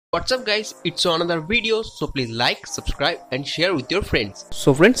What's up guys, it's another video, so please like, subscribe and share with your friends.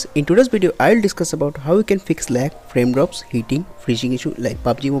 So friends, in today's video I'll discuss about how you can fix lag, frame drops, heating, freezing issue like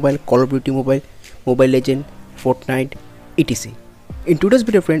Pubg Mobile, Call of Duty Mobile, Mobile Legend, Fortnite, etc. In today's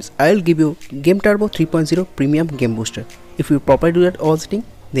video friends, I'll give you Game Turbo 3.0 Premium Game Booster. If you properly do that all setting,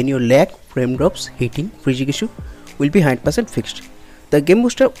 then your lag, frame drops, heating, freezing issue will be 100% fixed. The Game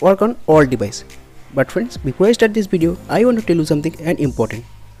Booster work on all devices. But friends, before I start this video, I want to tell you something important.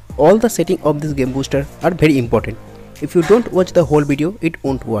 All the settings of this game booster are very important. If you don't watch the whole video, it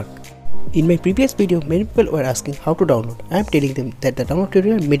won't work. In my previous video, many people were asking how to download. I am telling them that the download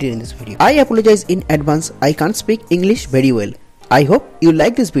tutorial made it in this video. I apologize in advance, I can't speak English very well. I hope you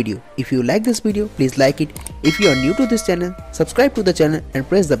like this video. If you like this video, please like it. If you are new to this channel, subscribe to the channel and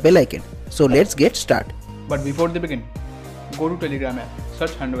press the bell icon. So let's get started. But before they begin, go to Telegram app,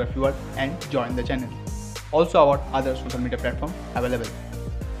 search Handographyworld and join the channel. Also our other social media platform available.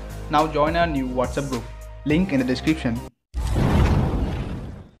 Now join our new WhatsApp group, link in the description.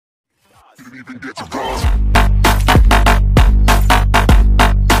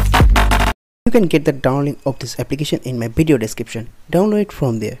 You can get the download of this application in my video description. Download it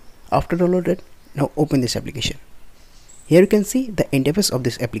from there. After downloaded, now open this application. Here you can see the interface of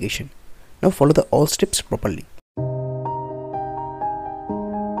this application. Now follow the all steps properly.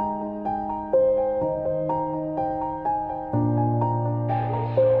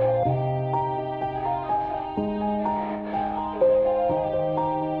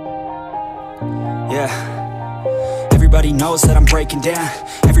 Yeah, everybody knows that I'm breaking down.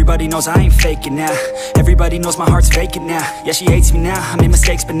 Everybody knows I ain't faking now. Everybody knows my heart's vacant now. Yeah, she hates me now, I made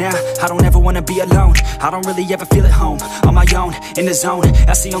mistakes but now I don't ever wanna be alone. I don't really ever feel at home. On my own, in the zone,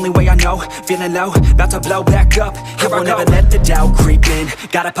 that's the only way I know. Feeling low, about to blow back up. Here I won't ever let the doubt creep in.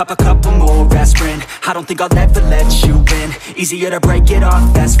 Gotta pop a couple more aspirin. I don't think I'll ever let you in. Easier to break it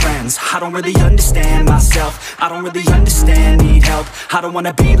off best friends. I don't really understand myself. I don't really understand, need help. I don't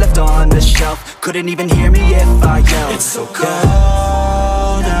wanna be left on the shelf. Couldn't even hear me if I yelled. It's so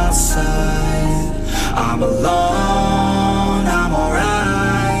cold outside, I'm alone, I'm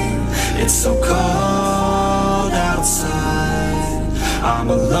alright. It's so cold outside, I'm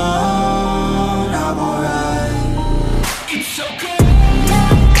alone, I'm alright. It's so cold.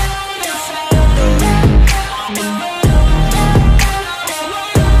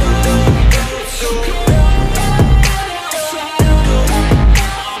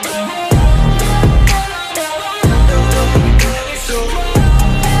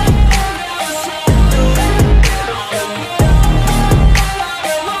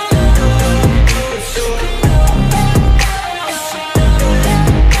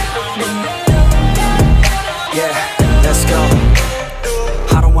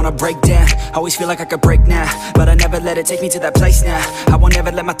 Break down, always feel like I could break now, but I never let it take me to that place now. I won't ever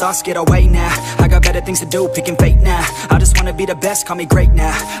let my thoughts get away now. I got better things to do, picking fate now. I just wanna be the best, call me great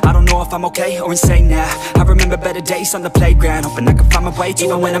now. I don't know if I'm okay or insane now. I remember better days on the playground, hoping I can find my way.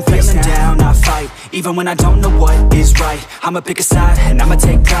 Even when I'm feeling down, I fight. Even when I don't know what is right, I'ma pick a side and I'ma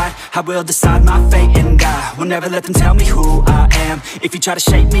take pride. I will decide my fate and I will never let them tell me who I am. If you try to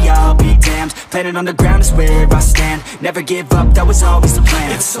shape me, I'll be damned. Planet on the ground is where I stand. Never give up, that was always the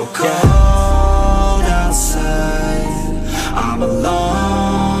plan. It's so cold outside, I'm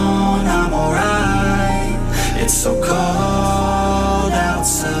alone, I'm alright. It's so cold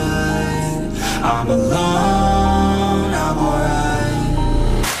outside, I'm alone.